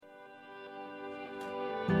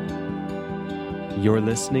You're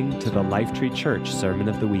listening to the Lifetree Church Sermon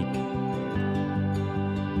of the Week.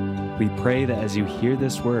 We pray that as you hear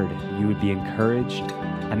this word, you would be encouraged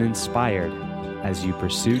and inspired as you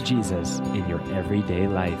pursue Jesus in your everyday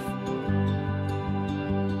life.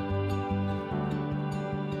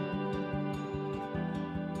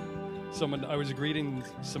 I was greeting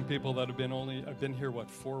some people that I've been here,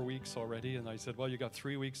 4 weeks already? And I said, well, you got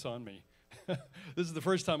 3 weeks on me. This is the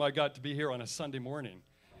first time I got to be here on a Sunday morning.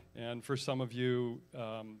 And for some of you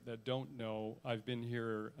that don't know, I've been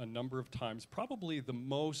here a number of times, probably the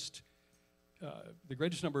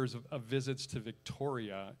greatest numbers of visits to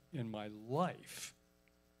Victoria in my life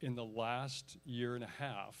in the last year and a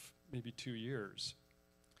half, maybe 2 years.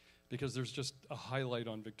 Because there's just a highlight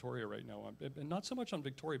on Victoria right now, and not so much on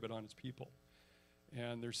Victoria, but on its people.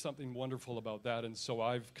 And there's something wonderful about that, and so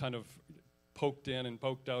I've kind of poked in and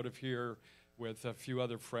poked out of here with a few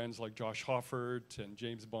other friends like Josh Hoffert and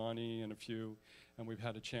James Bonney and a few, and we've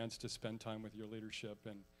had a chance to spend time with your leadership,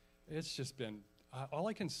 and it's just been, all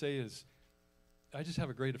I can say is, I just have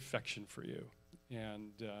a great affection for you,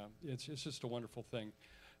 and it's just a wonderful thing.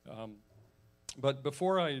 But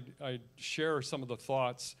before I share some of the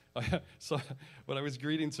thoughts, when I was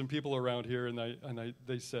greeting some people around here,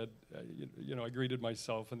 they said, I greeted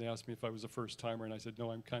myself, and they asked me if I was a first timer, and I said,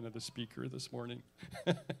 no, I'm kind of the speaker this morning.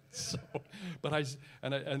 And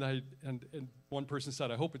one person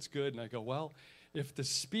said, I hope it's good, and I go, well, if the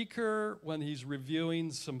speaker, when he's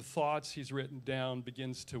reviewing some thoughts he's written down,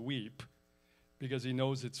 begins to weep because he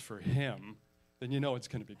knows it's for him, then you know it's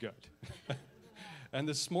going to be good. And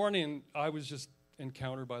this morning, I was just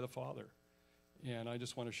encountered by the Father. And I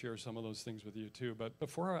just want to share some of those things with you, too. But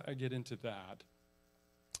before I get into that,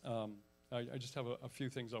 I just have a few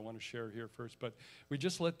things I want to share here first. But we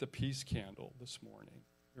just lit the peace candle this morning.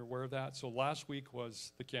 You're aware of that? So last week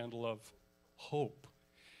was the candle of hope.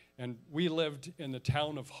 And we lived in the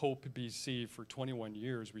town of Hope, BC for 21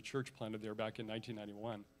 years. We church planted there back in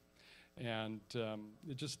 1991. And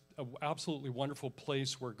it's just an absolutely wonderful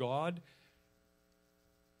place where God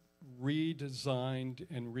redesigned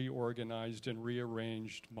and reorganized and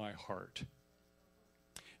rearranged my heart.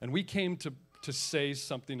 And we came to say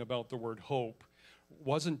something about the word hope. It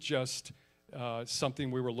wasn't just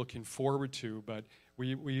something we were looking forward to, but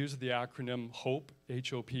we used the acronym HOPE,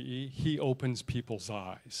 H-O-P-E, He opens people's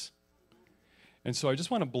eyes. And so I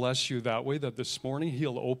just want to bless you that way, that this morning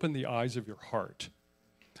He'll open the eyes of your heart.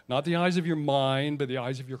 Not the eyes of your mind, but the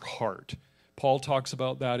eyes of your heart. Paul talks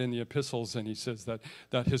about that in the epistles, and he says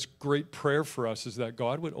that his great prayer for us is that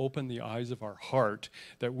God would open the eyes of our heart,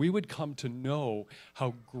 that we would come to know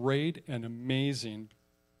how great and amazing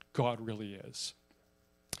God really is.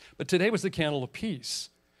 But today was the candle of peace,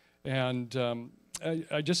 and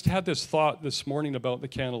I just had this thought this morning about the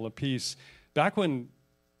candle of peace. Back when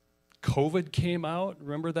COVID came out,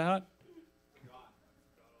 remember that?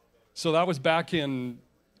 So that was back in...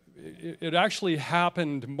 It actually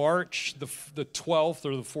happened March the 12th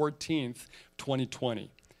or the 14th,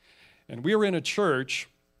 2020. And we were in a church,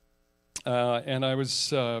 and I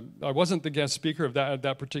wasn't the guest speaker of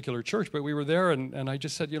that particular church, but we were there, and I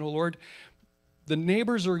just said, Lord, the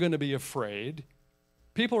neighbors are going to be afraid.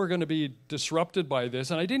 People are going to be disrupted by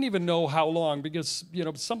this. And I didn't even know how long, because,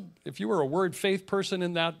 if you were a word faith person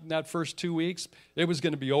in that first 2 weeks, it was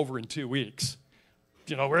going to be over in 2 weeks.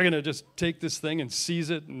 We're going to just take this thing and seize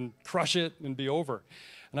it and crush it and be over.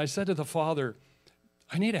 And I said to the Father,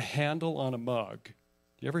 I need a handle on a mug.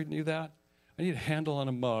 You ever knew that? I need a handle on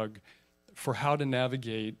a mug for how to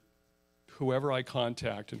navigate whoever I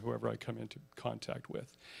contact and whoever I come into contact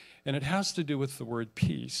with. And it has to do with the word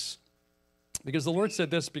peace. Because the Lord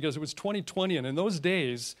said this, because it was 2020, and in those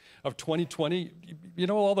days of 2020,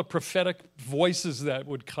 all the prophetic voices that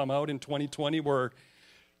would come out in 2020 were,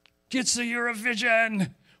 it's the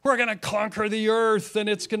Eurovision. We're going to conquer the earth, and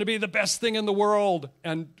it's going to be the best thing in the world.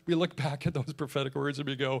 And we look back at those prophetic words and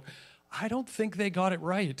we go, I don't think they got it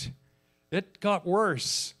right. It got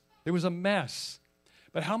worse. It was a mess.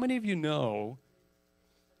 But how many of you know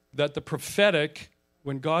that the prophetic,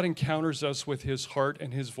 when God encounters us with His heart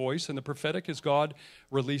and His voice, and the prophetic is God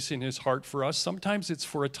releasing His heart for us, sometimes it's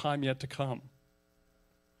for a time yet to come.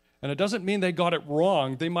 And it doesn't mean they got it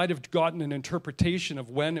wrong. They might have gotten an interpretation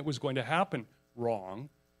of when it was going to happen wrong,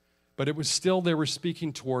 but it was still they were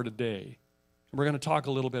speaking toward a day. And we're going to talk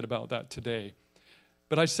a little bit about that today.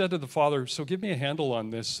 But I said to the Father, so give me a handle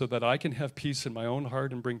on this so that I can have peace in my own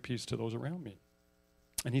heart and bring peace to those around me.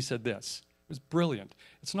 And He said this. It was brilliant.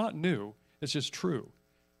 It's not new. It's just true.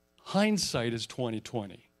 Hindsight is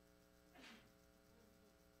 20/20.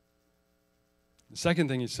 The second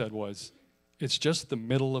thing He said was, it's just the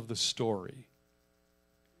middle of the story.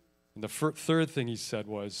 And the third thing he said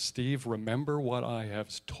was, Steve, remember what I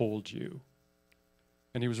have told you.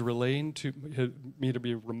 And he was relaying to me to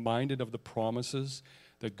be reminded of the promises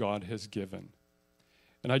that God has given.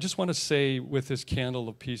 And I just want to say with this candle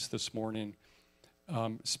of peace this morning,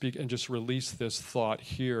 speak and just release this thought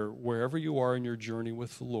here. Wherever you are in your journey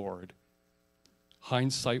with the Lord,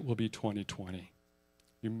 hindsight will be 20/20.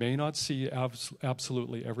 You may not see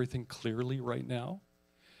absolutely everything clearly right now,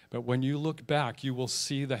 but when you look back, you will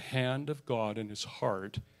see the hand of God and his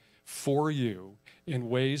heart for you in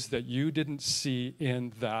ways that you didn't see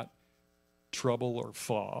in that trouble or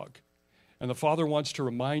fog. And the Father wants to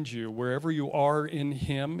remind you, wherever you are in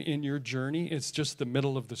him, in your journey, it's just the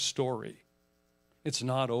middle of the story. It's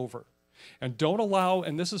not over. And don't allow,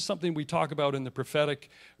 and this is something we talk about in the prophetic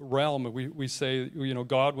realm. We say,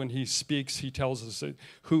 God, when he speaks, he tells us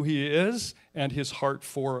who he is and his heart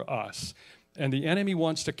for us. And the enemy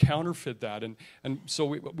wants to counterfeit that. And so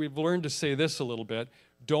we've learned to say this a little bit.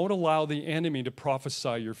 Don't allow the enemy to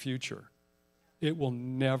prophesy your future. It will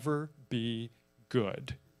never be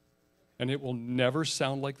good. And it will never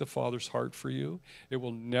sound like the Father's heart for you. It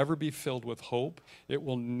will never be filled with hope. It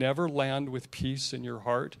will never land with peace in your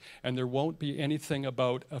heart. And there won't be anything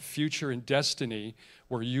about a future and destiny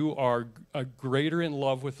where you are greater in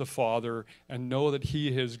love with the Father and know that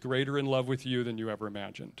he is greater in love with you than you ever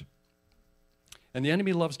imagined. And the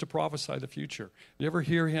enemy loves to prophesy the future. You ever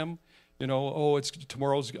hear him? It's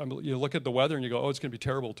tomorrow's, you look at the weather and you go, it's going to be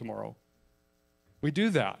terrible tomorrow. We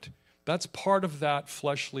do that. That's part of that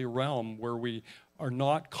fleshly realm where we are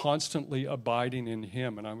not constantly abiding in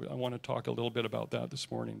him. And I want to talk a little bit about that this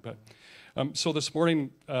morning. But so this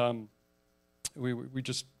morning, we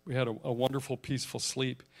had a wonderful, peaceful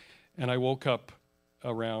sleep. And I woke up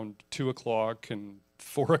around 2 o'clock and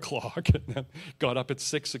 4 o'clock and then got up at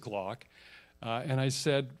 6 o'clock. And I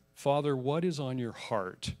said, Father, what is on your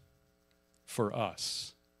heart for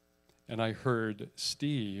us? And I heard,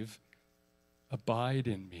 Steve, abide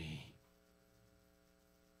in me.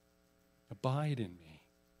 Abide in me.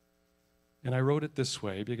 And I wrote it this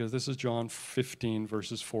way because this is John 15,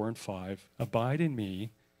 verses 4 and 5. Abide in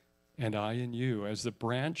me, and I in you, as the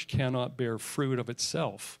branch cannot bear fruit of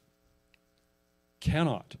itself.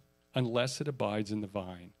 Cannot, unless it abides in the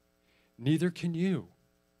vine. Neither can you,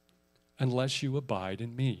 unless you abide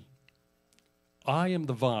in me. I am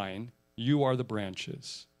the vine, you are the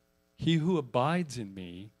branches. He who abides in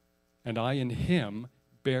me, and I in him,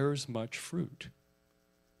 bears much fruit.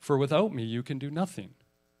 For without me you can do nothing.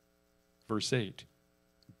 Verse 8,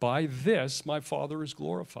 by this my Father is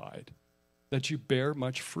glorified, that you bear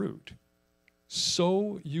much fruit.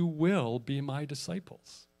 So you will be my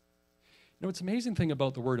disciples. It's an amazing thing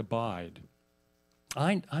about the word abide.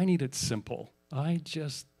 I need it simple. I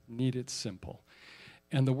just need it simple.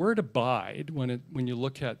 And the word abide, when you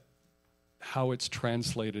look at how it's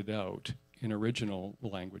translated out in original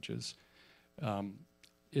languages,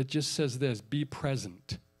 it just says this, be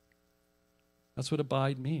present. That's what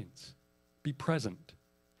abide means. Be present.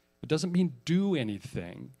 It doesn't mean do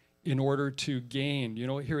anything in order to gain.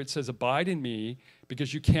 Here it says, abide in me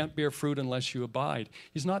because you can't bear fruit unless you abide.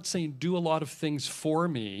 He's not saying do a lot of things for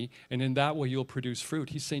me and in that way you'll produce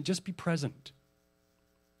fruit. He's saying just be present.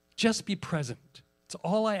 Just be present. It's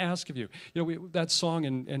all I ask of you. That song,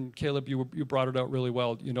 and Caleb, you brought it out really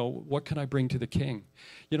well. What can I bring to the king?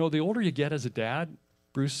 The older you get as a dad,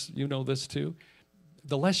 Bruce, you know this too,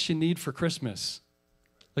 the less you need for Christmas.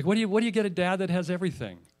 Like, what do you get a dad that has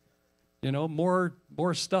everything? More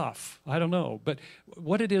stuff. I don't know. But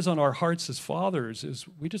what it is on our hearts as fathers is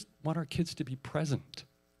we just want our kids to be present.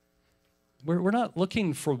 We're not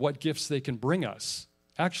looking for what gifts they can bring us.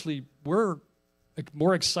 Actually, we're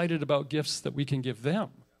more excited about gifts that we can give them.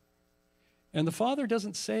 And the Father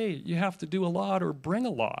doesn't say you have to do a lot or bring a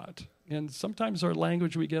lot. And sometimes our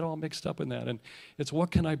language, we get all mixed up in that. And it's,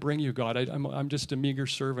 what can I bring you, God? I'm just a meager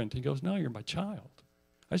servant. He goes, no, you're my child.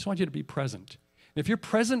 I just want you to be present. And if you're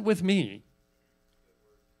present with me,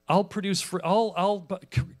 I'll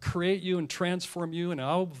create you and transform you, and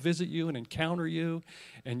I'll visit you and encounter you,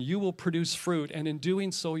 and you will produce fruit. And in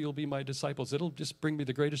doing so, you'll be my disciples. It'll just bring me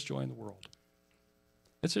the greatest joy in the world.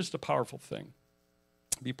 It's just a powerful thing.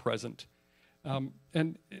 Be present. I'm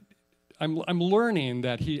learning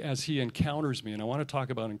that as he encounters me, and I want to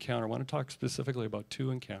talk about encounter. I want to talk specifically about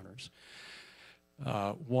 2 encounters.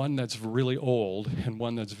 One that's really old and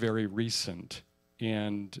one that's very recent.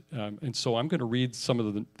 And so I'm going to read some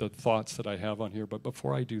of the thoughts that I have on here. But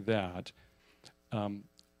before I do that,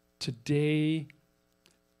 today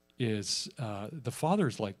is the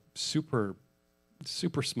Father's like super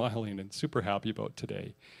smiling and super happy about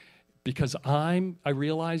today, because I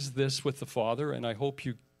realize this with the Father, and I hope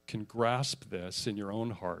you can grasp this in your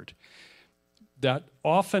own heart, that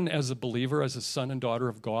often as a believer, as a son and daughter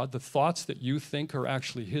of God, the thoughts that you think are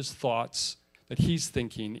actually his thoughts that he's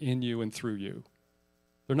thinking in you and through you.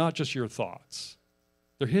 They're not just your thoughts.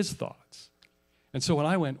 They're his thoughts. And so when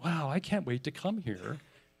I went, wow, I can't wait to come here.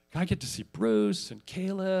 I get to see Bruce and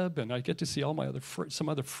Caleb, and I get to see all my some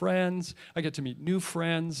other friends. I get to meet new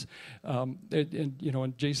friends,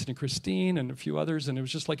 and Jason and Christine and a few others. And it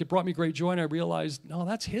was just like it brought me great joy. And I realized, no,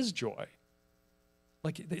 that's his joy.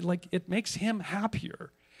 Like it makes him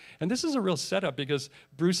happier. And this is a real setup because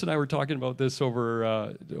Bruce and I were talking about this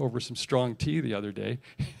over some strong tea the other day.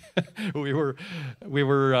 we were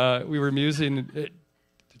musing.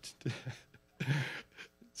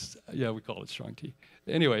 Yeah, we call it strong tea.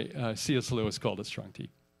 Anyway, C.S. Lewis called it strong tea.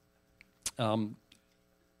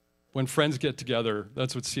 When friends get together,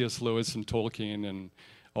 that's what C.S. Lewis and Tolkien and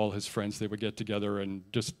all his friends, they would get together and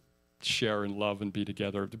just share and love and be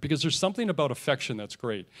together. Because there's something about affection that's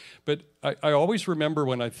great. But I always remember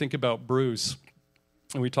when I think about Bruce,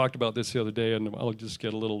 and we talked about this the other day, and I'll just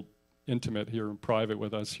get a little intimate here in private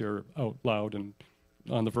with us here out loud and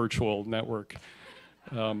on the virtual network.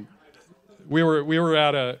 We were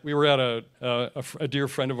at a dear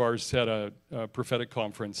friend of ours had a prophetic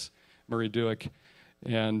conference, Murray Dewick,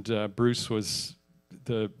 and Bruce was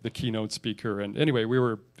the keynote speaker. And anyway, we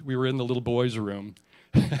were in the little boys' room,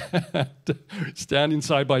 standing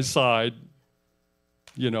side by side,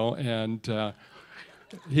 and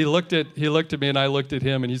he looked at me and I looked at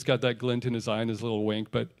him, and he's got that glint in his eye and his little wink.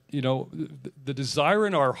 But the desire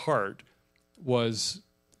in our heart was,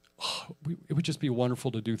 it would just be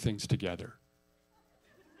wonderful to do things together.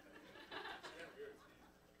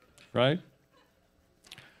 Right?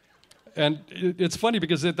 And it's funny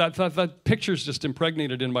because that picture's just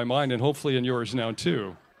impregnated in my mind and hopefully in yours now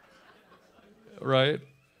too. Right?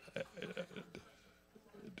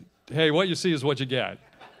 Hey, what you see is what you get.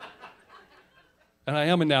 And I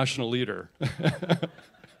am a national leader.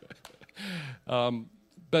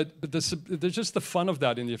 But there's just the fun of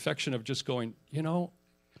that and the affection of just going,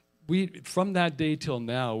 from that day till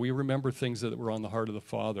now, we remember things that were on the heart of the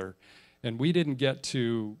Father. And we didn't get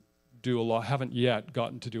to haven't yet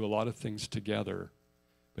gotten to do a lot of things together.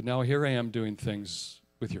 But now here I am doing things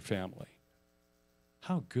with your family.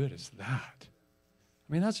 How good is that?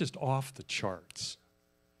 I mean, that's just off the charts.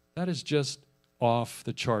 That is just off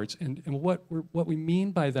the charts. And what we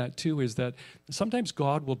mean by that, too, is that sometimes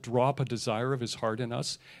God will drop a desire of his heart in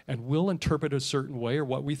us, and we'll interpret a certain way or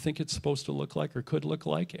what we think it's supposed to look like or could look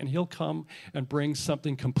like, and he'll come and bring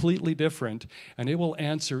something completely different, and it will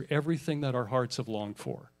answer everything that our hearts have longed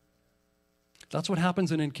for. That's what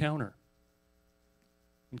happens in Encounter.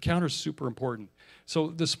 Encounter is super important. So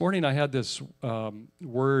this morning I had this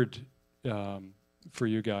word for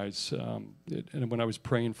you guys, and when I was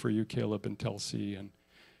praying for you, Caleb and Telsey,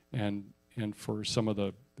 and for some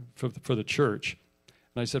of for the church,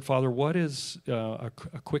 and I said, Father, what is a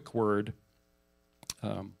quick word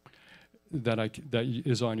that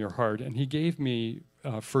is on your heart? And he gave me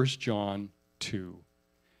 1 John 2.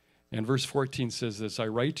 And verse 14 says this, I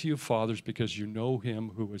write to you, fathers, because you know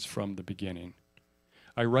him who was from the beginning.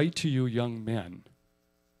 I write to you, young men,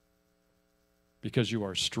 because you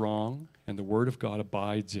are strong, and the word of God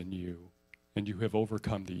abides in you, and you have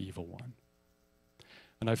overcome the evil one.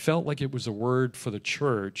 And I felt like it was a word for the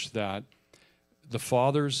church that the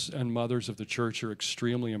fathers and mothers of the church are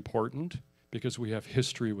extremely important because we have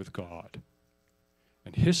history with God.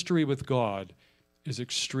 And history with God is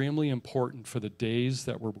extremely important for the days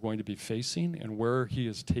that we're going to be facing and where he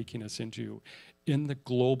is taking us into in the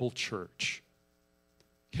global church.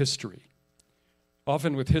 History.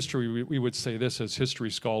 Often with history, we would say this as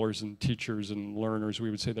history scholars and teachers and learners,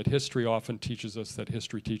 we would say that history often teaches us that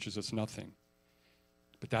history teaches us nothing.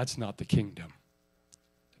 But that's not the kingdom.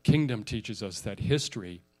 The kingdom teaches us that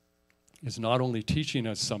history is not only teaching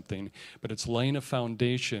us something, but it's laying a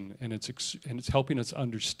foundation and it's helping us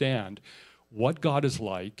understand what God is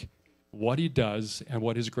like, what he does, and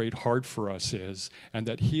what his great heart for us is, and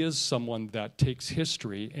that he is someone that takes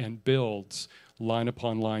history and builds line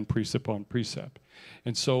upon line, precept upon precept.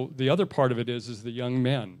 And so the other part of it is the young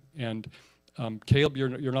men. And Caleb,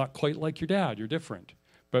 you're not quite like your dad. You're different.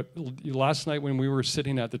 But last night when we were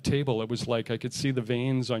sitting at the table, it was like I could see the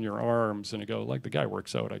veins on your arms, and I go, like the guy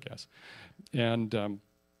works out, I guess. And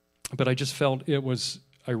but I just felt it was,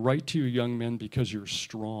 I write to you, young men, because you're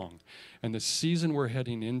strong. And the season we're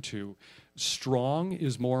heading into, strong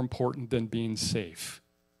is more important than being safe.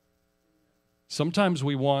 Sometimes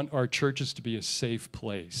we want our churches to be a safe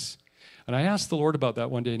place. And I asked the Lord about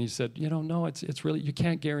that one day, and he said, no, it's really, you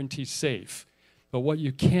can't guarantee safe. But what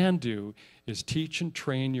you can do is teach and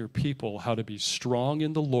train your people how to be strong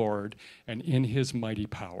in the Lord and in his mighty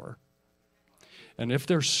power. And if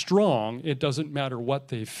they're strong, it doesn't matter what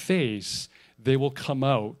they face, they will come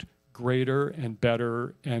out greater and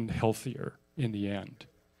better and healthier in the end.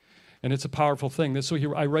 And it's a powerful thing. So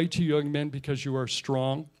here, I write to you, young men, because you are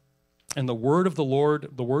strong, and the word of the Lord,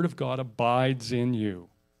 the word of God, abides in you.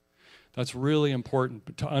 That's really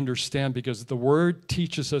important to understand, because the word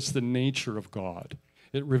teaches us the nature of God.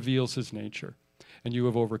 It reveals his nature. And you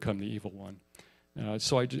have overcome the evil one.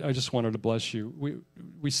 So I just wanted to bless you.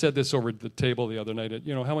 We said this over the table the other night.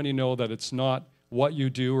 How many know that it's not what you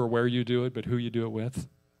do or where you do it, but who you do it with?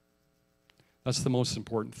 That's the most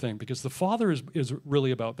important thing, because the Father is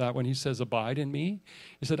really about that. When he says, abide in me,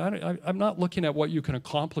 he said, I'm not looking at what you can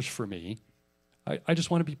accomplish for me. I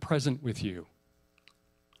just want to be present with you.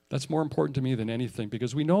 That's more important to me than anything,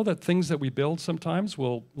 because we know that things that we build sometimes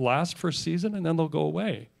will last for a season and then they'll go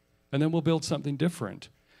away. And then we'll build something different.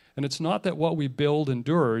 And it's not that what we build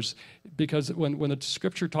endures, because when the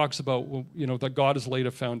scripture talks about, that God has laid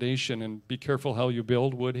a foundation and be careful how you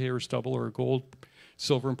build, wood, hay, or stubble, or gold,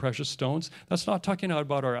 silver, and precious stones, that's not talking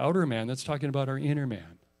about our outer man, that's talking about our inner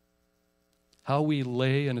man. How we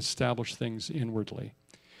lay and establish things inwardly.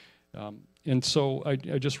 And so I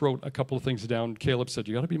just wrote a couple of things down. Caleb said,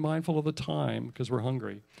 you got to be mindful of the time because we're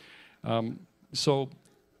hungry. So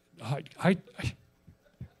I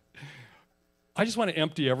just want to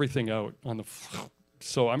empty everything out on the floor.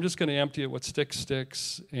 So I'm just going to empty it. What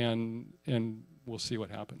sticks, and we'll see what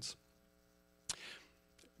happens.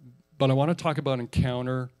 But I want to talk about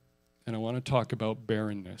encounter, and I want to talk about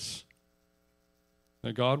barrenness.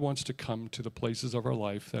 That God wants to come to the places of our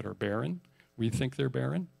life that are barren. We think they're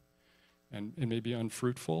barren and maybe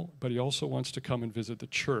unfruitful, but he also wants to come and visit the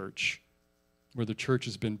church where the church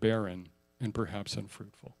has been barren and perhaps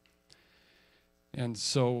unfruitful. And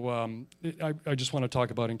so I just want to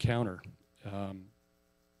talk about encounter.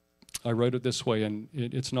 I wrote it this way, and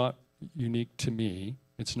it's not unique to me.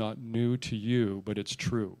 It's not new to you, but it's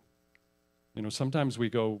true. Sometimes we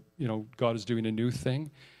go, God is doing a new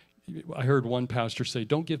thing. I heard one pastor say,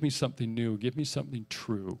 don't give me something new, give me something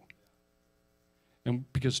true.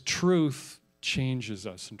 And because truth changes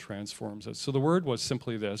us and transforms us. So the word was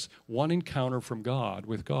simply this: one encounter from God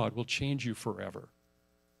with God will change you forever.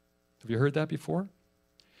 Have you heard that before?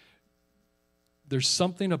 There's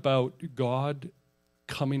something about God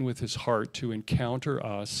coming with his heart to encounter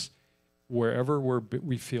us wherever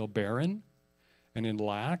we feel barren and in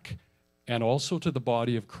lack, and also to the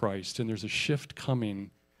body of Christ. And there's a shift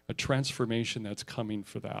coming, a transformation that's coming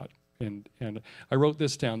for that. And I wrote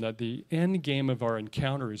this down, that the end game of our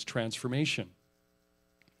encounter is transformation.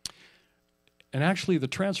 And actually the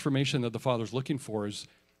transformation that the Father's looking for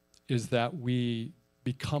is that we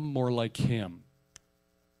become more like him,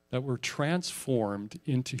 that we're transformed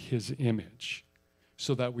into his image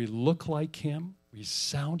so that we look like him, we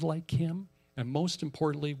sound like him, and most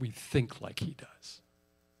importantly, we think like he does.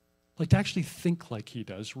 Like, to actually think like he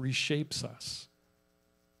does reshapes us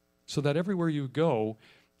so that everywhere you go,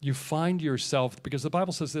 you find yourself, because the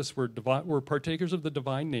Bible says this, we're partakers of the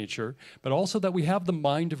divine nature, but also that we have the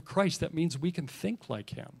mind of Christ. That means we can think like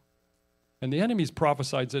him. And the enemies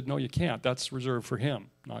prophesied, said, no, you can't. That's reserved for him,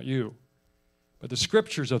 not you. But the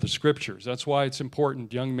scriptures are the scriptures. That's why it's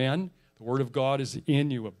important, young men, the word of God is in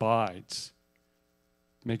you, abides.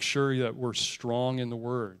 Make sure that we're strong in the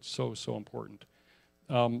word. So important.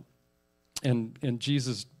 And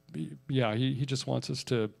Jesus, he just wants us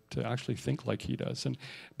to actually think like he does.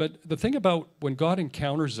 But the thing about when God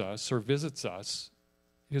encounters us or visits us,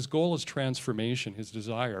 his goal is transformation, his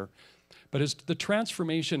desire. But the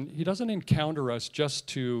transformation, he doesn't encounter us just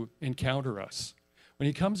to encounter us. When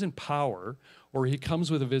he comes in power, or he comes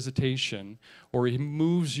with a visitation, or he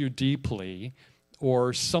moves you deeply,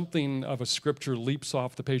 or something of a scripture leaps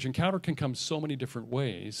off the page, encounter can come so many different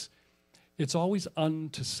ways. It's always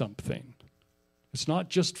unto something. It's not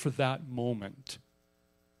just for that moment.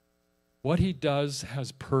 What he does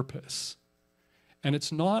has purpose. And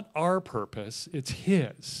it's not our purpose, it's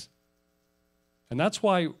his. And that's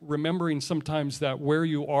why remembering sometimes that where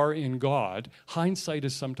you are in God, hindsight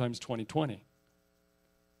is sometimes 20/20.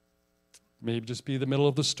 Maybe just be the middle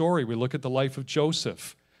of the story. We look at the life of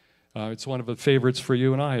Joseph. It's one of the favorites for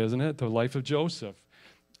you and I, isn't it? The life of Joseph,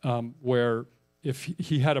 where if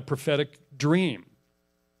he had a prophetic dream,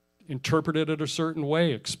 interpreted it a certain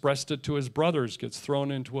way, expressed it to his brothers, gets thrown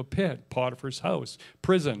into a pit, Potiphar's house,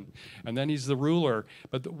 prison, and then he's the ruler.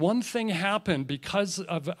 But one thing happened because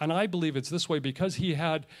of, and I believe it's this way, because he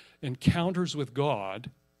had encounters with God,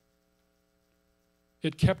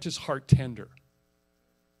 it kept his heart tender.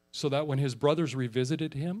 so that when his brothers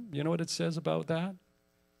revisited him, you know what it says about that?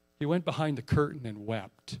 He went behind the curtain and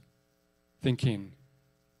wept, thinking,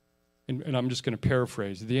 and I'm just going to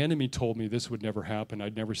paraphrase, the enemy told me this would never happen.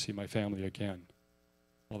 I'd never see my family again.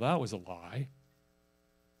 Well, that was a lie.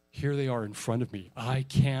 Here they are in front of me. I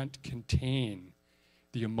can't contain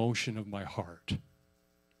the emotion of my heart.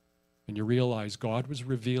 And you realize God was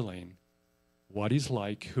revealing what he's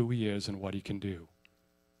like, who he is, and what he can do.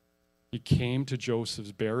 He came to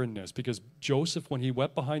Joseph's barrenness because Joseph, when he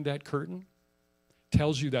wept behind that curtain,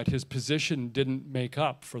 tells you that his position didn't make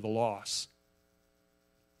up for the loss.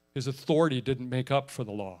 His authority didn't make up for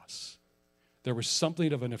the loss. There was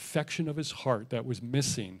something of an affection of his heart that was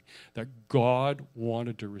missing that God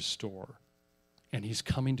wanted to restore. And he's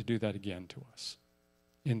coming to do that again to us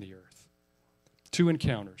in the earth. 2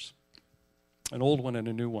 encounters, an old one and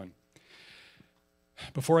a new one.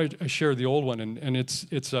 Before I share the old one, and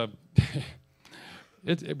it's a,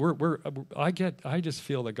 I just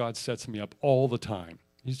feel that God sets me up all the time.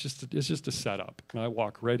 It's just a setup, and I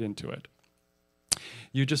walk right into it.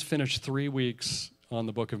 You just finished 3 weeks on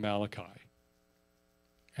the book of Malachi,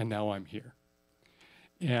 and now I'm here.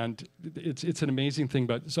 And it's an amazing thing.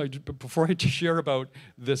 But before I share about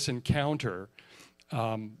this encounter,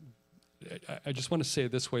 I just want to say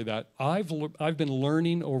it this way, that I've been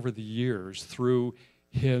learning over the years through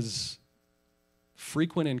his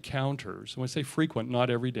frequent encounters. When I say frequent, not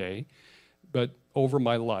every day, but over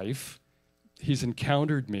my life, he's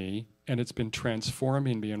encountered me, and it's been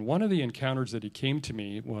transforming me. And one of the encounters that he came to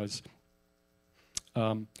me was,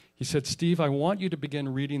 he said, Steve, I want you to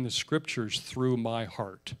begin reading the scriptures through my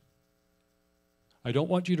heart. I don't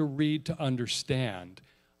want you to read to understand.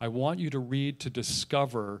 I want you to read to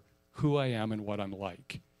discover who I am and what I'm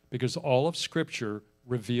like, because all of Scripture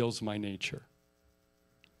reveals my nature.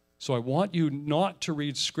 So I want you not to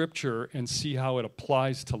read Scripture and see how it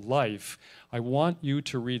applies to life. I want you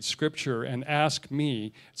to read Scripture and ask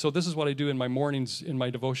me. So this is what I do in my mornings in my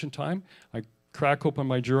devotion time. I crack open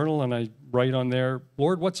my journal and I write on there,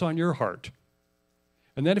 Lord, what's on your heart?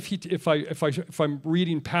 And then if I'm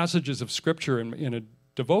reading passages of Scripture in a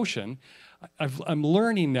devotion, I'm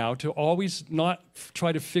learning now to always not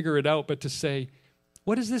try to figure it out, but to say,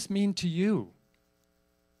 what does this mean to you?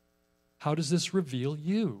 How does this reveal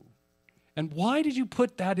you? And why did you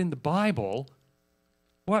put that in the Bible?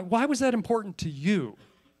 Why was that important to you?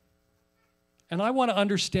 And I want to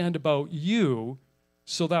understand about you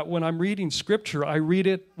so that when I'm reading Scripture, I read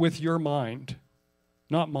it with your mind,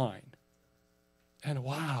 not mine. And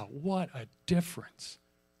wow, what a difference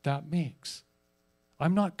that makes.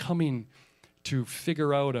 I'm not coming to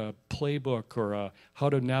figure out a playbook or how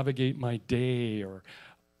to navigate my day. Or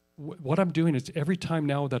what I'm doing is every time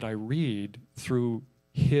now that I read through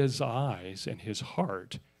his eyes and his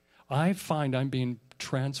heart, I find I'm being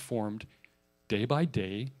transformed day by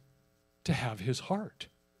day to have his heart.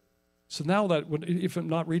 So now that if I'm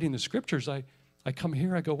not reading the scriptures, I come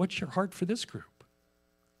here, I go, what's your heart for this group?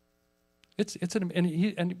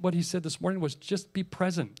 And what he said this morning was just be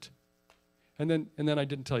present. And then I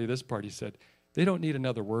didn't tell you this part. He said, they don't need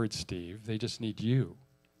another word, Steve. They just need you.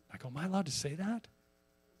 I go, am I allowed to say that?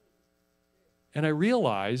 And I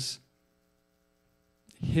realize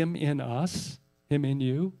him in us, him in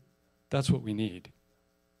you, that's what we need.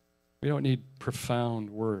 We don't need profound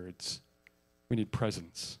words. We need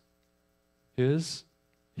presence. His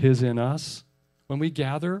in us. When we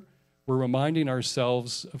gather, we're reminding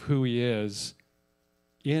ourselves of who he is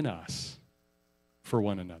in us for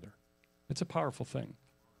one another. It's a powerful thing.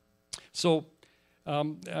 So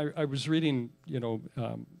I was reading,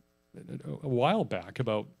 a while back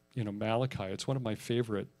about, Malachi. It's one of my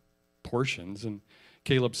favorite portions. And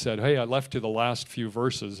Caleb said, hey, I left you the last few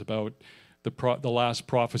verses about the last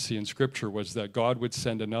prophecy in Scripture was that God would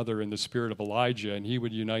send another in the spirit of Elijah, and he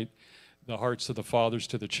would unite the hearts of the fathers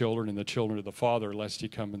to the children and the children to the father, lest he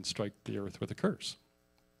come and strike the earth with a curse.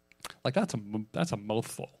 Like, that's a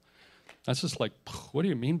mouthful. That's just like, what do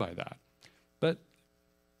you mean by that? But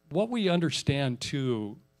what we understand,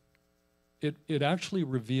 too, it actually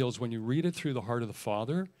reveals, when you read it through the heart of the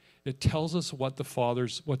Father, it tells us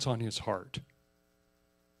what's on his heart.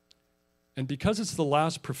 And because it's the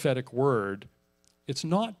last prophetic word, it's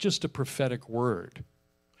not just a prophetic word.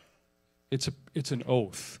 It's an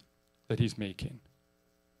oath that he's making.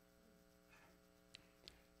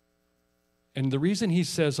 And the reason he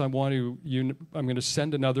says, I'm going to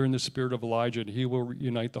send another in the spirit of Elijah, and he will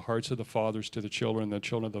unite the hearts of the fathers to the children and the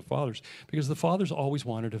children of the fathers, because the fathers always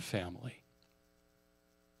wanted a family.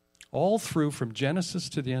 All through, from Genesis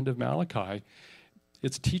to the end of Malachi,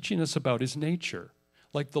 it's teaching us about his nature.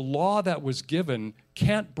 Like the law that was given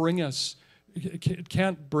can't bring us It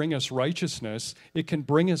can't bring us righteousness. It can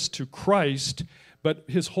bring us to Christ, but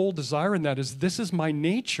his whole desire in that is, this is my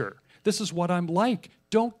nature. This is what I'm like.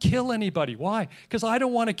 Don't kill anybody. Why? Because I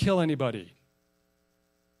don't want to kill anybody.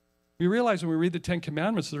 We realize when we read the Ten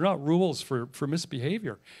Commandments, they're not rules for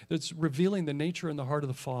misbehavior. It's revealing the nature and the heart of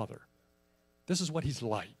the Father. This is what he's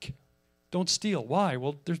like. Don't steal. Why?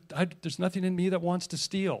 Well, there's nothing in me that wants to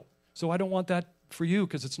steal. So I don't want that for you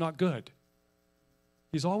because it's not good.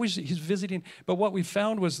 He's visiting. But what we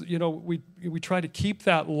found was, we try to keep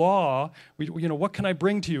that law. What can I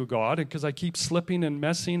bring to you, God? Because I keep slipping and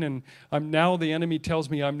messing, and the enemy tells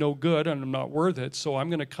me I'm no good and I'm not worth it, so I'm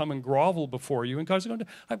going to come and grovel before you. And God's going,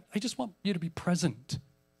 I just want you to be present.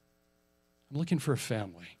 I'm looking for a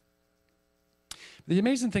family. The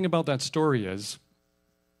amazing thing about that story is,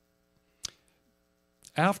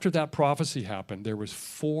 after that prophecy happened, there was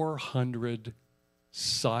 400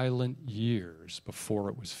 silent years before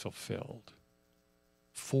it was fulfilled.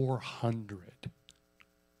 400.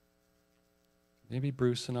 Maybe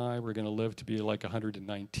Bruce and I were going to live to be like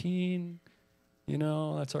 119.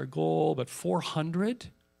 That's our goal. But 400?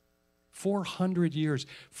 400 years.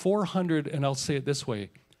 400, and I'll say it this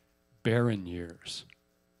way, barren years.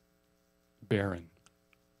 Barren.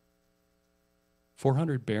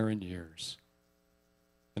 400 barren years.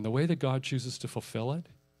 And the way that God chooses to fulfill it,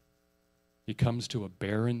 he comes to a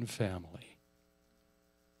barren family.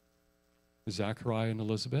 Zachariah and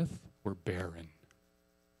Elizabeth were barren.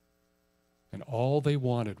 And all they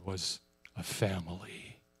wanted was a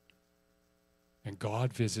family. And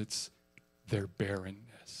God visits their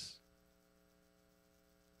barrenness.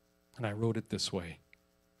 And I wrote it this way.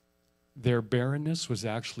 Their barrenness was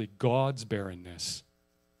actually God's barrenness.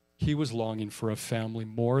 He was longing for a family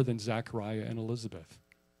more than Zachariah and Elizabeth.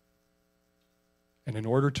 And in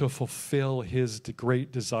order to fulfill his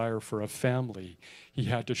great desire for a family, he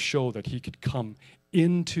had to show that he could come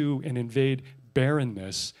into and invade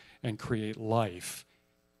barrenness and create life.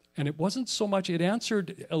 And it wasn't so much, it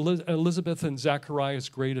answered Elizabeth and Zachariah's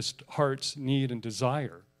greatest heart's need and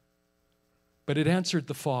desire, but it answered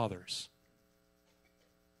the Father's.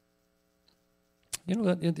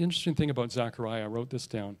 The interesting thing about Zachariah, I wrote this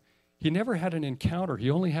down, he never had an encounter,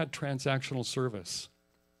 he only had transactional service.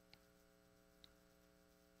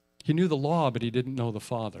 He knew the law, but he didn't know the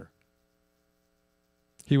Father.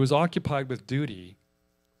 He was occupied with duty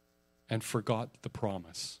and forgot the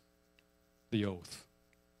promise, the oath.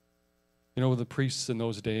 The priests in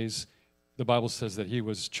those days, the Bible says that he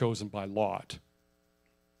was chosen by lot.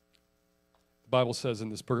 The Bible says in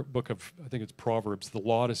this book of, I think it's Proverbs, the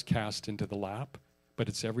lot is cast into the lap, but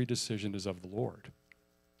its every decision is of the Lord.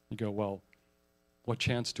 You go, well, what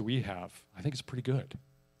chance do we have? I think it's pretty good.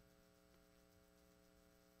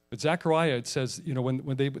 But Zechariah, it says,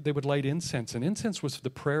 when they would light incense, and incense was the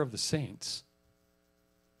prayer of the saints.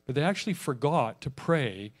 But they actually forgot to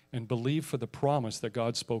pray and believe for the promise that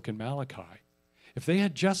God spoke in Malachi. If they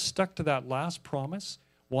had just stuck to that last promise,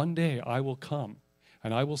 one day I will come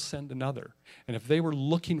and I will send another. And if they were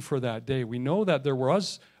looking for that day, we know that there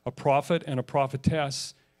was a prophet and a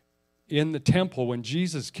prophetess in the temple when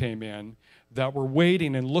Jesus came in that were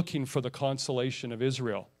waiting and looking for the consolation of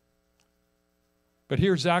Israel. But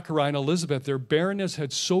here, Zachariah and Elizabeth, their barrenness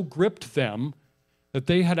had so gripped them that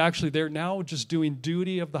they're now just doing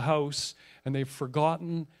duty of the house, and they've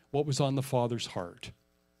forgotten what was on the Father's heart.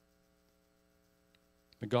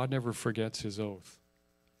 But God never forgets his oath,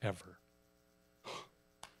 ever.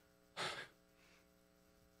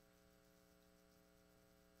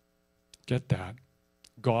 Get that?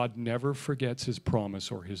 God never forgets his promise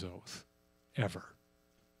or his oath, ever.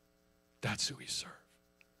 That's who we serve.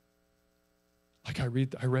 Like I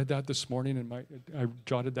read that this morning, and I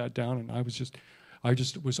jotted that down, and I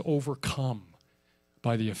just was overcome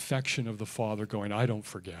by the affection of the Father going, I don't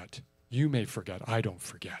forget. You may forget. I don't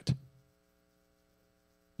forget.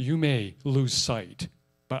 You may lose sight,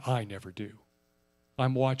 but I never do.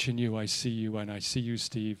 I'm watching you. I see you, and I see you,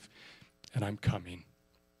 Steve, and I'm coming.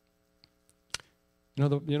 You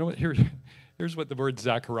know what? Here's what the word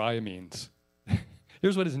Zechariah means.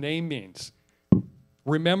 Here's what his name means.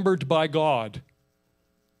 Remembered by God.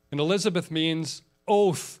 And Elizabeth means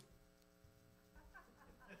oath.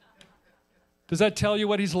 Does that tell you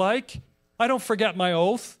what he's like? I don't forget my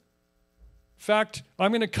oath. In fact,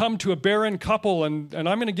 I'm going to come to a barren couple and I'm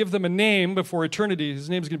going to give them a name before eternity. His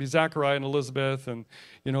name's going to be Zachariah and Elizabeth, and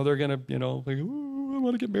they're going to, like, ooh, I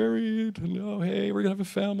want to get married, and oh, hey, we're going to have a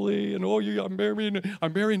family, and oh, I'm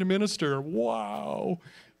marrying a minister. Wow.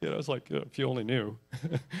 It's like, if you only knew.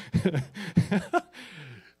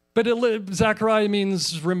 But Zechariah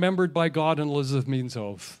means remembered by God, and Elizabeth means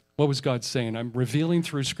oath. What was God saying? I'm revealing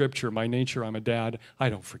through Scripture my nature. I'm a dad. I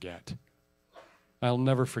don't forget. I'll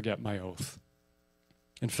never forget my oath.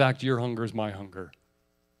 In fact, your hunger is my hunger.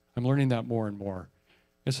 I'm learning that more and more.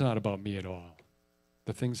 It's not about me at all.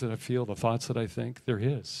 The things that I feel, the thoughts that I think, they're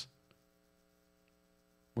His.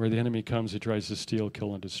 Where the enemy comes, he tries to steal,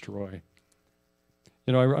 kill, and destroy.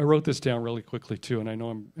 You know, I wrote this down really quickly, too, and I know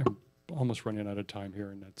I'm almost running out of time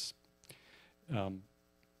here, and that's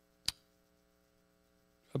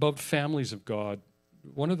about families of God.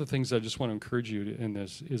 One of the things I just want to encourage you in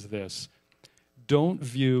this is this. Don't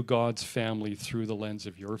view God's family through the lens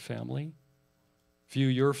of your family. View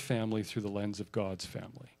your family through the lens of God's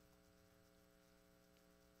family.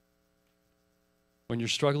 When you're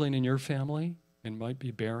struggling in your family and might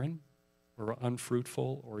be barren or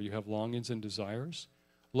unfruitful or you have longings and desires,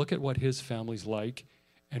 look at what His family's like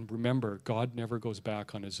and remember, God never goes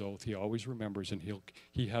back on His oath. He always remembers, and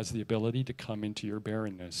He has the ability to come into your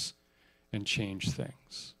barrenness and change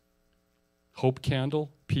things. Hope candle,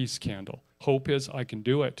 peace candle. Hope is, I can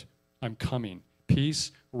do it. I'm coming.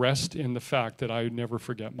 Peace, rest in the fact that I never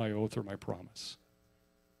forget my oath or my promise.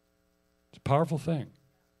 It's a powerful thing.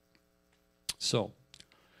 So,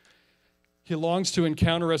 He longs to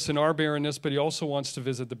encounter us in our barrenness, but He also wants to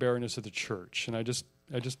visit the barrenness of the church. And I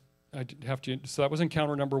have to, so that was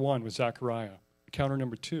encounter number 1 with Zechariah. Encounter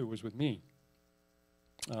number 2 was with me.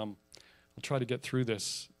 I'll try to get through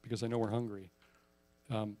this because I know we're hungry.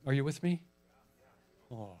 Are you with me?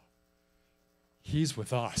 Oh, He's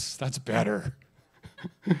with us. That's better.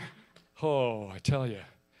 Oh, I tell you.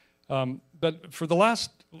 But for the last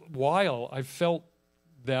while, I've felt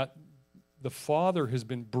that the Father has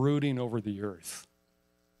been brooding over the earth.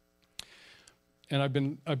 And I've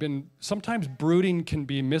been, sometimes brooding can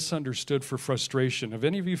be misunderstood for frustration. Have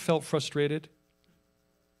any of you felt frustrated?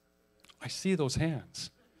 I see those hands,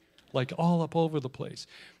 like all up over the place.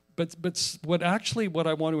 But what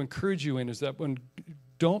I want to encourage you in is that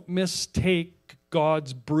don't mistake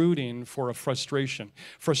God's brooding for a frustration.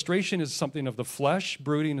 Frustration is something of the flesh,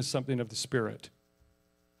 brooding is something of the spirit.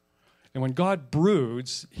 And when God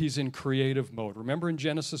broods, He's in creative mode. Remember in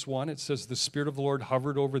Genesis 1, it says the Spirit of the Lord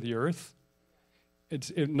hovered over the earth?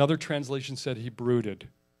 Another translation said He brooded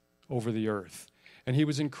over the earth. And He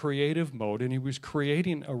was in creative mode, and He was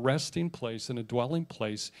creating a resting place and a dwelling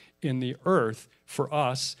place in the earth for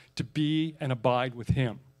us to be and abide with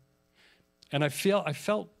Him. And I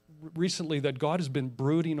felt recently that God has been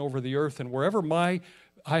brooding over the earth, and wherever I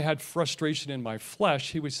had frustration in my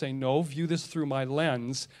flesh, He was saying, no, view this through my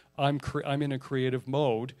lens. I'm in a creative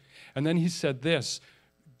mode. And then He said this,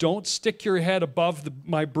 don't stick your head above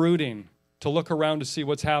my brooding to look around to see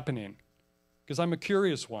what's happening. Because I'm a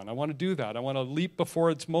curious one. I want to do that. I want to leap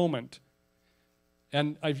before its moment.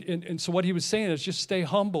 And so what He was saying is just stay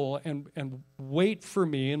humble and wait for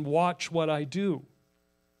me and watch what I do.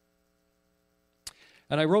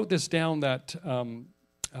 And I wrote this down that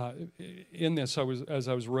in this, as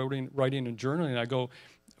I was writing and journaling, I go,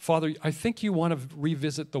 Father, I think You want to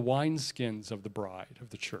revisit the wineskins of the bride of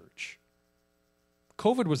the church.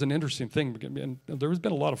 COVID was an interesting thing, and there has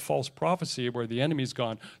been a lot of false prophecy where the enemy's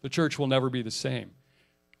gone, the church will never be the same.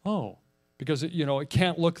 Oh, because it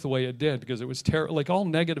can't look the way it did because it was like all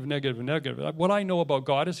negative. What I know about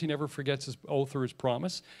God is He never forgets His oath or His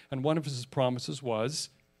promise, and one of His promises was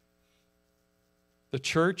the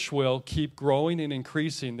church will keep growing and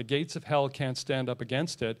increasing. The gates of hell can't stand up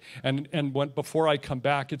against it, and before I come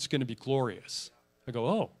back, it's going to be glorious. I go,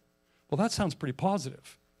 oh, well, that sounds pretty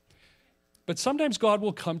positive. But sometimes God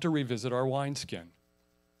will come to revisit our wineskin.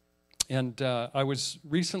 And I was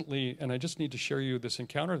recently, and I just need to share you this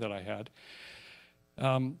encounter that I had.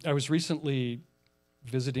 I was recently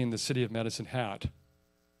visiting the city of Medicine Hat.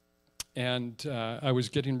 And I was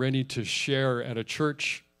getting ready to share at a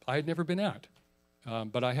church I had never been at.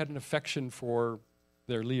 But I had an affection for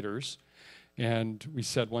their leaders. And we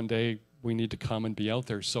said one day, we need to come and be out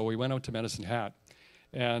there. So we went out to Medicine Hat.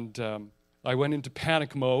 And I went into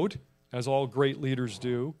panic mode, as all great leaders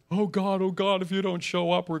do. Oh God, if you don't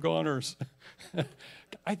show up, we're goners.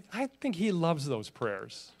 I think He loves those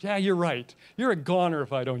prayers. Yeah, you're right. You're a goner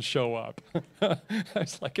if I don't show up. I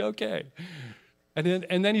was like, okay. And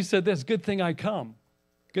then He said this, good thing I come.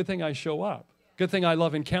 Good thing I show up. Good thing I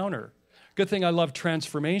love encounter. Good thing I love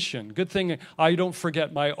transformation. Good thing I don't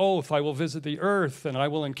forget my oath. I will visit the earth and I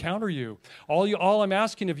will encounter you. All I'm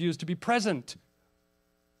asking of you is to be present.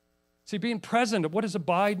 See, being present, what does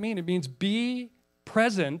abide mean? It means be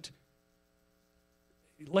present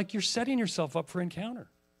like you're setting yourself up for encounter.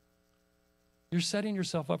 You're setting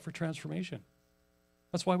yourself up for transformation.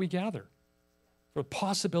 That's why we gather, for the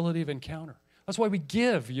possibility of encounter. That's why we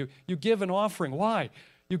give. You give an offering. Why?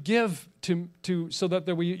 You give so that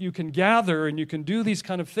you can gather and you can do these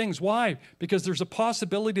kind of things. Why? Because there's a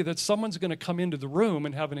possibility that someone's going to come into the room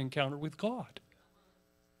and have an encounter with God.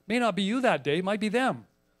 May not be you that day, it might be them.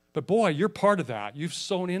 But boy, you're part of that. You've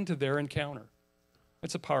sown into their encounter.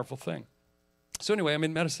 It's a powerful thing. So anyway, I'm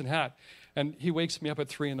in Medicine Hat, and he wakes me up at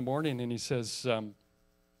 3 a.m, and he says,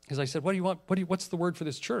 because I said, what do you want? What's the word for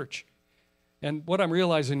this church? And what I'm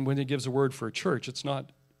realizing when he gives a word for a church, it's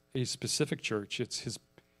not a specific church. It's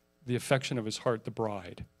the affection of his heart, the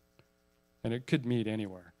bride. And it could meet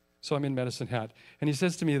anywhere. So I'm in Medicine Hat. And he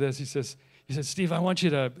says to me this, he says, Steve, I want you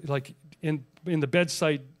to, like, in the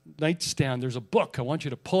bedside nightstand, there's a book. I want you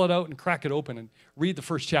to pull it out and crack it open and read the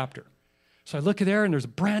first chapter. So I look there, and there's a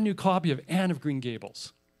brand new copy of Anne of Green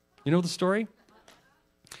Gables. You know the story?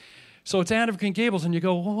 So it's Anne of Green Gables, and you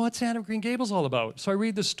go, well, what's Anne of Green Gables all about? So I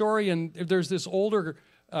read the story, and there's this older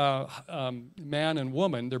man and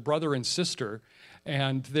woman, their brother and sister,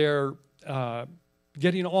 and they're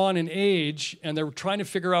getting on in age, and they're trying to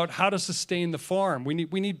figure out how to sustain the farm. We're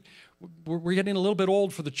getting a little bit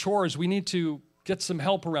old for the chores. We need to get some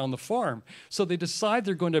help around the farm. So they decide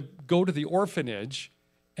they're going to go to the orphanage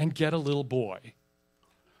and get a little boy.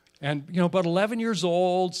 And, about 11 years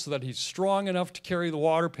old, so that he's strong enough to carry the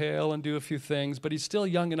water pail and do a few things, but he's still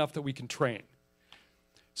young enough that we can train.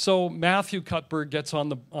 So Matthew Cuthbert gets on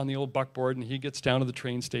the old buckboard, and he gets down to the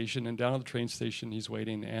train station, and down at the train station he's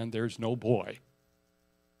waiting, and there's no boy.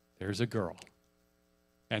 There's a girl.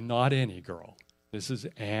 And not any girl. This is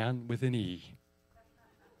Anne with an E.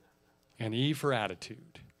 An E for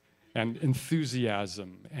attitude and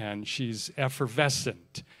enthusiasm, and she's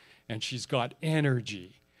effervescent, and she's got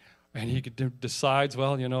energy. And he decides,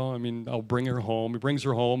 I'll bring her home. He brings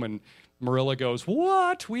her home, and Marilla goes,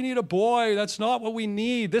 what? We need a boy. That's not what we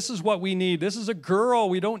need. This is what we need. This is a girl.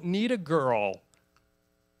 We don't need a girl.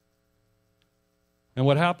 And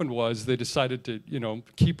what happened was they decided to,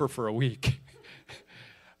 keep her for a week.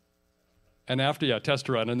 And test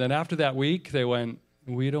her run. And then after that week, they went,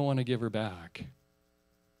 we don't want to give her back.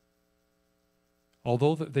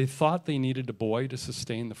 Although they thought they needed a boy to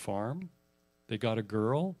sustain the farm, they got a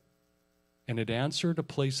girl, and it answered a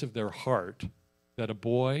place of their heart that a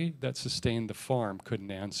boy that sustained the farm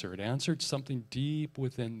couldn't answer. It answered something deep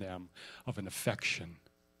within them of an affection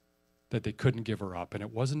that they couldn't give her up. And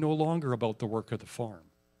it wasn't no longer about the work of the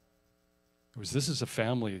farm. It was, this is a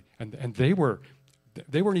family, and they weren't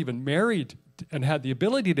even married and had the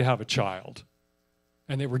ability to have a child,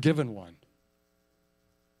 and they were given one.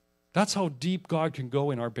 That's how deep God can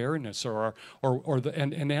go in our barrenness,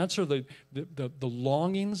 and answer the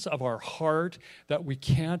longings of our heart that we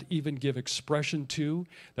can't even give expression to,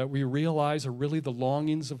 that we realize are really the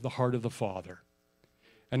longings of the heart of the Father.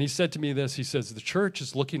 And he said to me this, he says, the church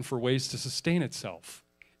is looking for ways to sustain itself.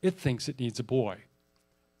 It thinks it needs a boy.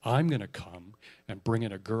 I'm going to come and bring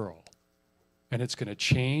in a girl. And it's going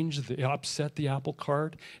to upset the apple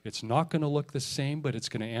cart. It's not going to look the same, but it's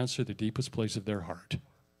going to answer the deepest place of their heart.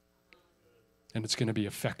 And it's going to be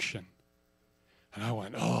affection. And I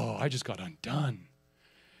went, I just got undone.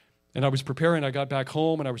 And I got back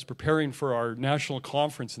home, and I was preparing for our national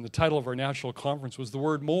conference, and the title of our national conference was the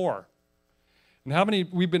word more. And how many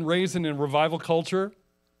we've been raised in revival culture?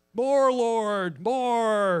 More, Lord,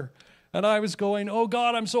 more. And I was going, oh,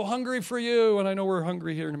 God, I'm so hungry for you. And I know we're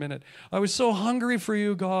hungry here in a minute. I was so hungry for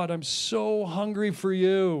you, God. I'm so hungry for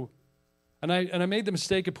you. And I made the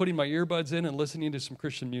mistake of putting my earbuds in and listening to some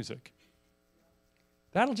Christian music.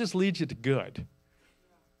 That'll just lead you to good,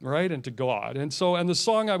 right? And to God. And the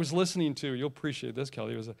song I was listening to, you'll appreciate this,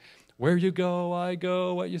 Kelly, was, where you go, I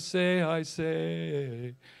go, what you say, I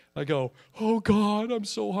say. I go, oh, God, I'm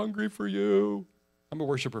so hungry for you. I'm a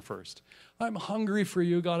worshiper first. I'm hungry for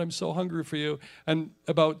you, God, I'm so hungry for you. And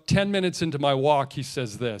about 10 minutes into my walk, he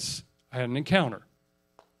says this, I had an encounter.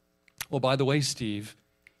 Well, by the way, Steve,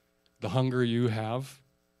 the hunger you have,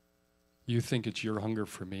 you think it's your hunger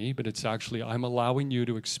for me, but it's actually, I'm allowing you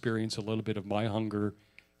to experience a little bit of my hunger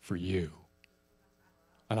for you.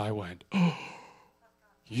 And I went, oh,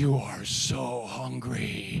 you are so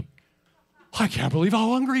hungry. I can't believe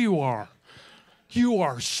how hungry you are. You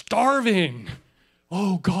are starving.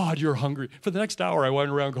 Oh, God, you're hungry. For the next hour, I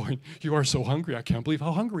went around going, you are so hungry. I can't believe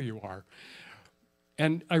how hungry you are.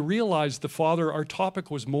 And I realized our topic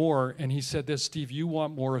was more, and he said this, Steve, you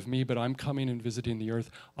want more of me, but I'm coming and visiting the earth.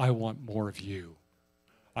 I want more of you.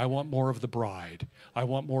 I want more of the bride. I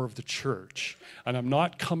want more of the church. And I'm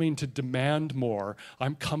not coming to demand more.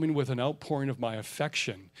 I'm coming with an outpouring of my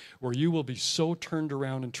affection where you will be so turned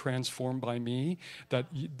around and transformed by me that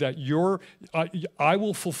I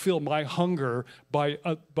will fulfill my hunger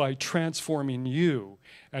by transforming you.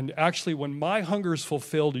 And actually, when my hunger is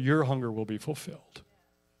fulfilled, your hunger will be fulfilled.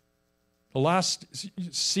 The last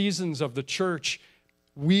seasons of the church,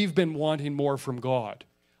 we've been wanting more from God.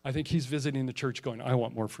 I think he's visiting the church going, I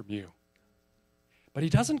want more from you. But he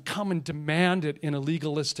doesn't come and demand it in a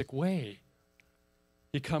legalistic way.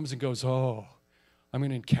 He comes and goes, oh, I'm going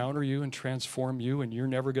to encounter you and transform you, and you're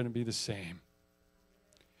never going to be the same.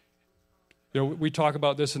 You know, we talk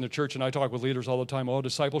about this in the church, and I talk with leaders all the time. Oh,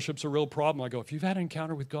 discipleship's a real problem. I go, if you've had an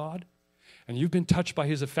encounter with God and you've been touched by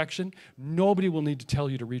his affection, nobody will need to tell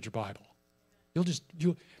you to read your Bible.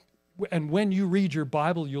 And when you read your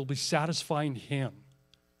Bible, you'll be satisfying him.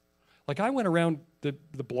 Like I went around the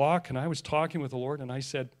block and I was talking with the Lord and I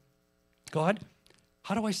said, God,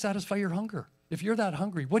 how do I satisfy your hunger? If you're that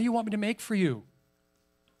hungry, what do you want me to make for you?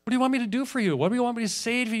 What do you want me to do for you? What do you want me to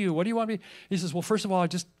say to you? What do you want me? He says, well, first of all,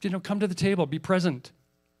 just, come to the table, be present.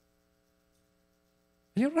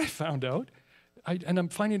 You know what I found out? And I'm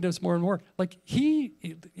finding this more and more. Like he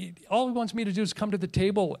all he wants me to do is come to the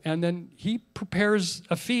table, and then he prepares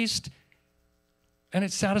a feast and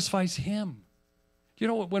it satisfies him. You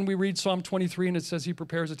know, when we read Psalm 23 and it says he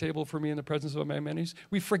prepares a table for me in the presence of my enemies,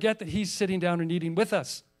 we forget that he's sitting down and eating with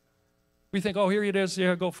us. We think, oh, here it is.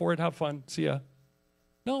 Yeah, go for it. Have fun. See ya.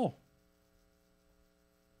 No.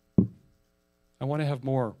 I want to have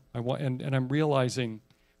more. And I'm realizing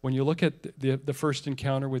when you look at the first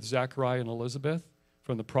encounter with Zechariah and Elizabeth,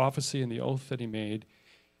 from the prophecy and the oath that he made,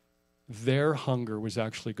 their hunger was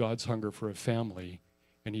actually God's hunger for a family,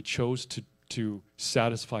 and he chose to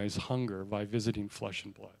satisfy his hunger by visiting flesh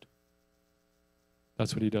and blood.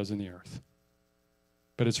 That's what he does in the earth.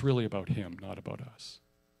 But it's really about him, not about us.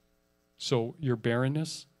 So your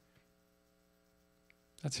barrenness,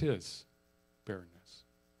 that's his barrenness.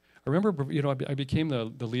 I remember, I became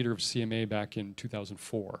the leader of CMA back in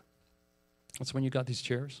 2004. That's when you got these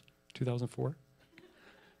chairs, 2004?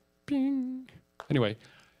 Bing. Anyway,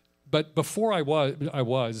 but before I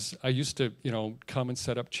used to, come and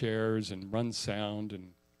set up chairs and run sound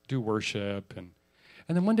and do worship. And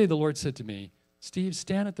then one day the Lord said to me, Steve,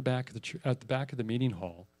 stand at the back of the meeting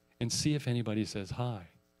hall and see if anybody says hi.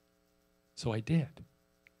 So I did.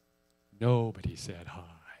 Nobody said hi.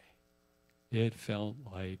 It felt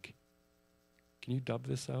like, can you dub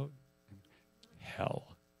this out?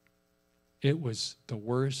 Hell. It was the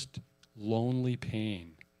worst lonely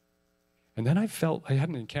pain. And then I had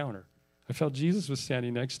an encounter. I felt Jesus was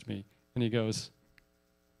standing next to me, and he goes,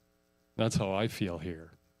 that's how I feel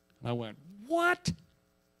here. And I went, what?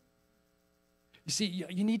 You see,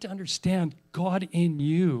 you need to understand God in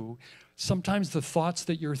you. Sometimes the thoughts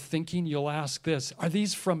that you're thinking, you'll ask this, are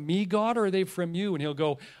these from me, God, or are they from you? And he'll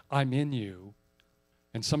go, I'm in you.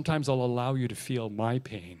 And sometimes I'll allow you to feel my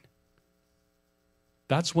pain.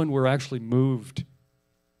 That's when we're actually moved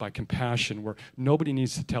by compassion, where nobody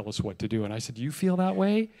needs to tell us what to do. And I said, do you feel that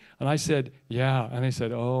way? And I said, yeah. And they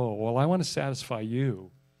said, oh, well, I want to satisfy you.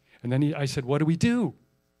 And then I said, what do we do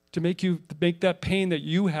to make that pain that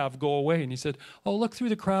you have go away? And he said, oh, look through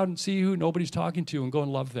the crowd and see who nobody's talking to and go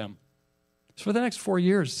and love them. So for the next 4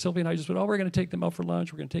 years, Sylvia and I just went, we're going to take them out for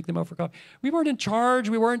lunch. We're going to take them out for coffee. We weren't in charge.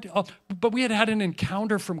 But we had an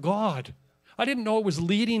encounter from God. I didn't know it was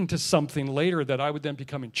leading to something later that I would then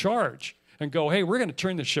become in charge and go, hey, we're going to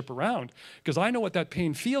turn this ship around, because I know what that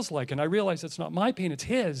pain feels like, and I realize it's not my pain, it's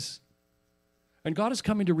his. And God is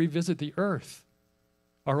coming to revisit the earth,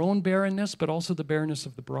 our own barrenness, but also the barrenness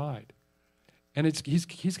of the bride. And he's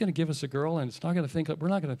going to give us a girl, and we're not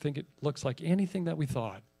going to think it looks like anything that we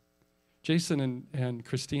thought. Jason and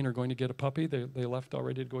Christine are going to get a puppy. They left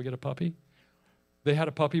already to go get a puppy. They had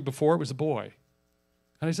a puppy before. It was a boy.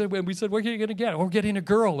 And we said, what are you going to get? Oh, we're getting a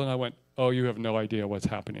girl. And I went, oh, you have no idea what's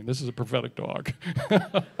happening. This is a prophetic dog.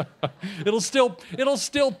 It'll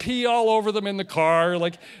still pee all over them in the car.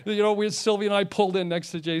 Like, Sylvia and I pulled in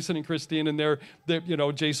next to Jason and Christine, and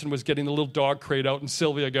Jason was getting the little dog crate out, and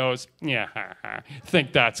Sylvia goes, yeah,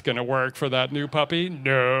 think that's going to work for that new puppy?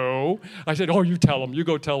 No. I said, oh, you tell him. You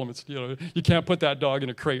go tell him. You can't put that dog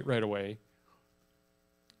in a crate right away.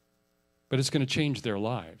 But it's going to change their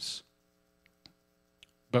lives.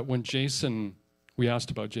 But when we asked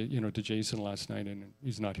about to Jason last night, and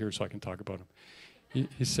he's not here, so I can talk about him.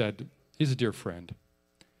 He said, he's a dear friend.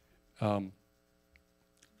 I'll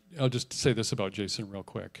just say this about Jason real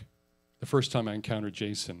quick. The first time I encountered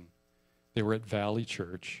Jason, they were at Valley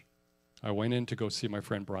Church. I went in to go see my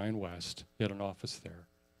friend Brian West. He had an office there.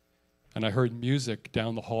 And I heard music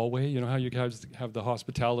down the hallway. You know how you guys have the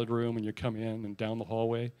hospitality room and you come in and down the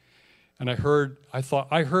hallway? And I heard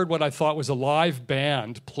what I thought was a live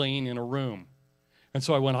band playing in a room. And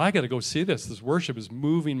so I went, I got to go see this. This worship is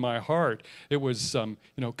moving my heart. It was,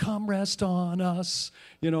 come rest on us.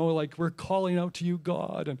 Like we're calling out to you,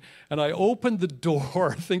 God. And I opened the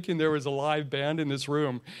door thinking there was a live band in this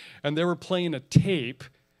room. And they were playing a tape,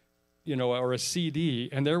 or a CD.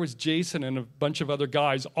 And there was Jason and a bunch of other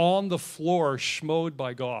guys on the floor schmoed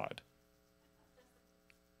by God.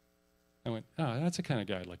 I went, that's the kind of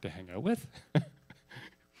guy I'd like to hang out with.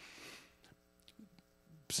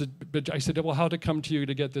 But I said, well, how'd it come to you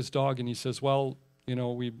to get this dog? And he says, well,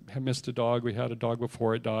 we have missed a dog. We had a dog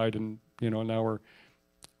before it died, and, now we're...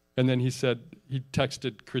 And then he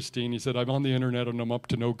texted Christine. He said, I'm on the internet, and I'm up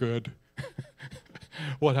to no good.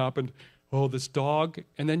 What happened? Oh, this dog.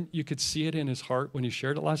 And then you could see it in his heart when he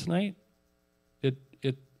shared it last night.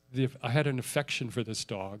 I had an affection for this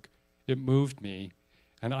dog. It moved me.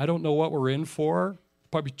 And I don't know what we're in for.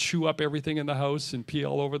 Probably chew up everything in the house and pee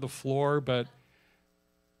all over the floor, but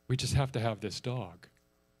we just have to have this dog.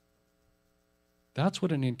 That's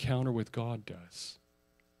what an encounter with God does.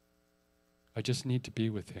 I just need to be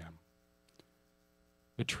with him.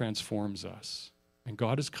 It transforms us. And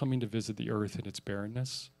God is coming to visit the earth in its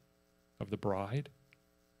barrenness of the bride,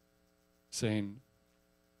 saying,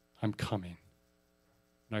 I'm coming.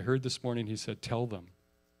 And I heard this morning he said, tell them,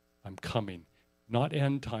 I'm coming. Not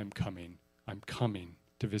end time coming. I'm coming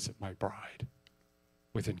to visit my bride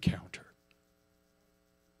with encounter.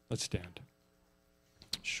 Let's stand.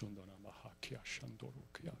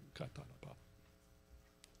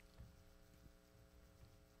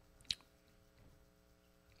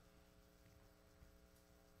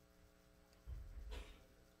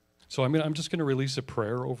 So I'm just going to release a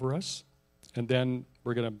prayer over us, and then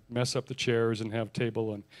we're going to mess up the chairs and have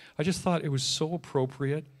table. And I just thought it was so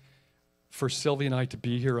appropriate for Sylvie and I to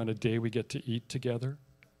be here on a day we get to eat together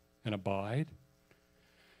and abide.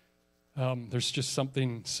 There's just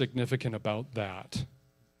something significant about that.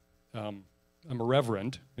 I'm a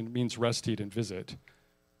reverend, and it means rest, eat, and visit.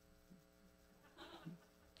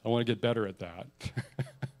 I want to get better at that.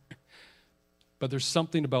 But there's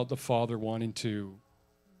something about the Father wanting to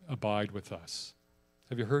abide with us.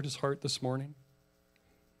 Have you heard his heart this morning?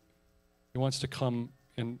 He wants to come,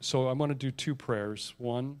 and so I want to do two prayers.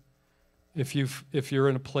 One, if you're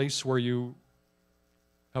in a place where you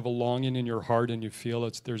have a longing in your heart and you feel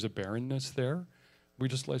there's a barrenness there,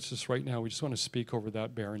 let's just right now, we just want to speak over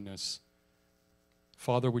that barrenness.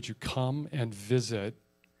 Father, would you come and visit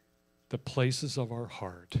the places of our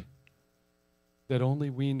heart that only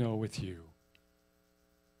we know with you,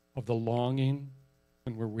 of the longing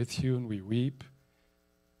when we're with you and we weep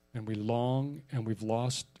and we long and we've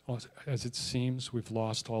lost, as it seems, we've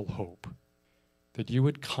lost all hope, that you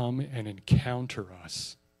would come and encounter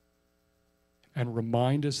us and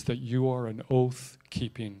remind us that you are an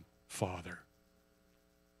oath-keeping Father,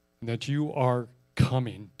 and that you are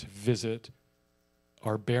coming to visit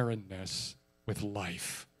our barrenness with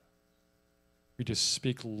life. We just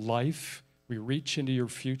speak life. We reach into your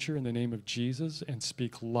future in the name of Jesus and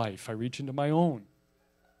speak life. I reach into my own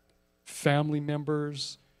family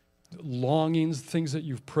members, longings, things that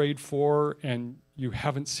you've prayed for and you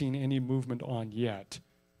haven't seen any movement on yet.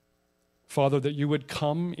 Father, that you would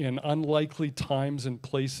come in unlikely times and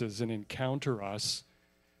places and encounter us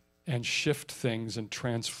and shift things and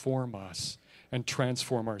transform us and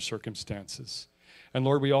transform our circumstances. And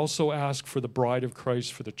Lord, we also ask for the bride of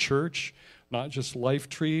Christ, for the church, not just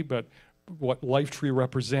Lifetree, but what Lifetree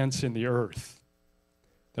represents in the earth.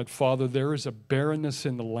 That, Father, there is a barrenness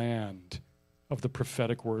in the land of the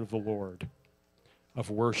prophetic word of the Lord, of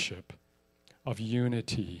worship, of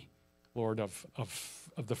unity, Lord, of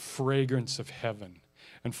the fragrance of heaven.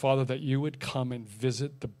 And Father, that you would come and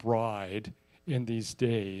visit the bride in these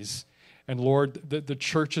days. And Lord, the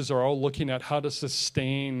churches are all looking at how to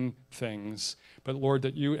sustain things. But Lord,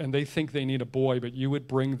 and they think they need a boy, but you would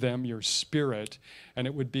bring them your spirit, and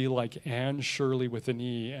it would be like Anne Shirley with an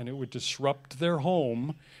E, and it would disrupt their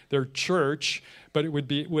home, their church, but it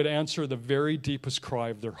would answer the very deepest cry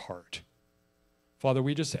of their heart. Father,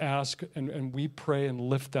 we just ask, and we pray and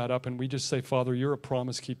lift that up, and we just say, Father, you're a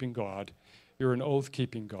promise-keeping God. You're an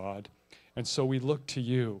oath-keeping God. And so we look to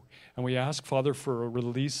you, and we ask, Father, for a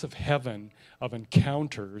release of heaven, of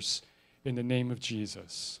encounters in the name of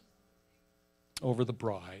Jesus over the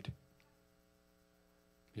bride.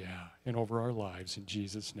 Yeah, and over our lives in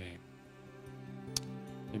Jesus' name.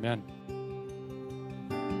 Amen.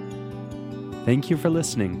 Thank you for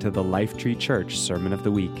listening to the Lifetree Church Sermon of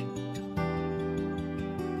the Week.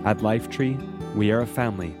 At Lifetree, we are a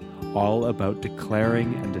family all about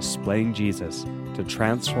declaring and displaying Jesus to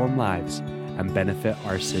transform lives and benefit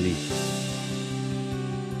our city.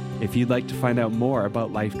 If you'd like to find out more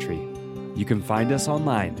about Lifetree, you can find us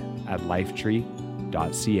online at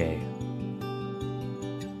lifetree.ca.